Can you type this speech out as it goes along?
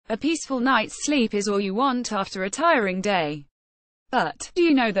A peaceful night's sleep is all you want after a tiring day. But, do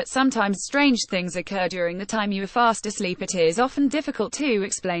you know that sometimes strange things occur during the time you are fast asleep? It is often difficult to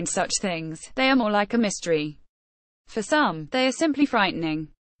explain such things. They are more like a mystery. For some, they are simply frightening.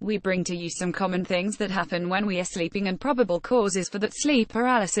 We bring to you some common things that happen when we are sleeping and probable causes for that. Sleep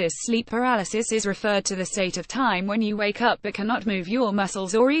paralysis. Sleep paralysis is referred to the state of time when you wake up but cannot move your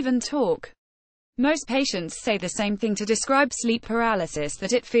muscles or even talk. Most patients say the same thing to describe sleep paralysis,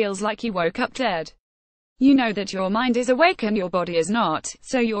 that it feels like you woke up dead. You know that your mind is awake and your body is not,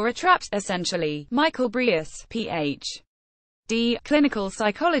 so you're trapped, essentially. Michael Breus, Ph.D., clinical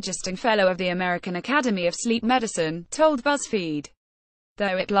psychologist and fellow of the American Academy of Sleep Medicine, told BuzzFeed.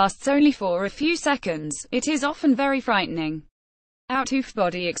 Though it lasts only for a few seconds, it is often very frightening.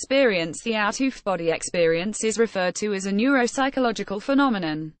 Out-of-body experience. The out-of-body experience is referred to as a neuropsychological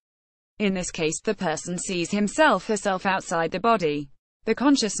phenomenon. In this case, the person sees himself/herself outside the body. The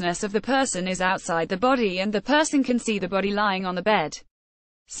consciousness of the person is outside the body and the person can see the body lying on the bed.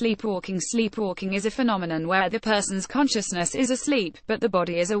 Sleepwalking. Sleepwalking is a phenomenon where the person's consciousness is asleep, but the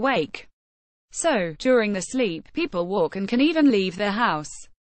body is awake. So, during the sleep, people walk and can even leave their house.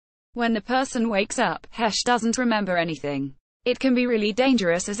 When the person wakes up, Hesh doesn't remember anything. It can be really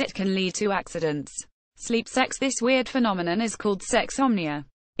dangerous as it can lead to accidents. Sleep sex. This weird phenomenon is called sexsomnia.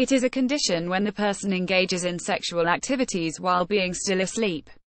 It is a condition when the person engages in sexual activities while being still asleep.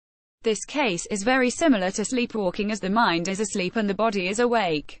 This case is very similar to sleepwalking, as the mind is asleep and the body is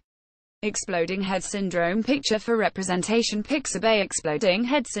awake. Exploding head syndrome. Picture for representation. Pixabay. Exploding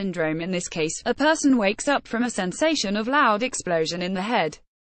head syndrome. In this case, a person wakes up from a sensation of loud explosion in the head.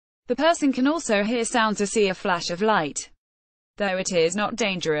 The person can also hear sounds or see a flash of light. Though it is not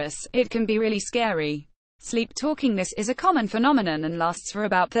dangerous, it can be really scary. Sleep talking. This is a common phenomenon and lasts for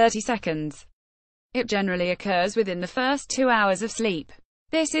about 30 seconds. It generally occurs within the first 2 hours of sleep.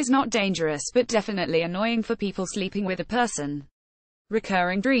 This is not dangerous but definitely annoying for people sleeping with a person.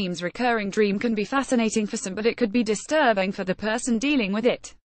 Recurring dreams. Recurring dream can be fascinating for some, but it could be disturbing for the person dealing with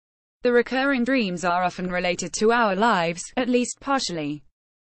it. The recurring dreams are often related to our lives, at least partially.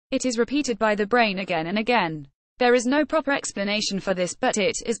 It is repeated by the brain again and again. There is no proper explanation for this, but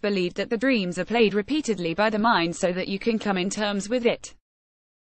it is believed that the dreams are played repeatedly by the mind so that you can come in terms with it.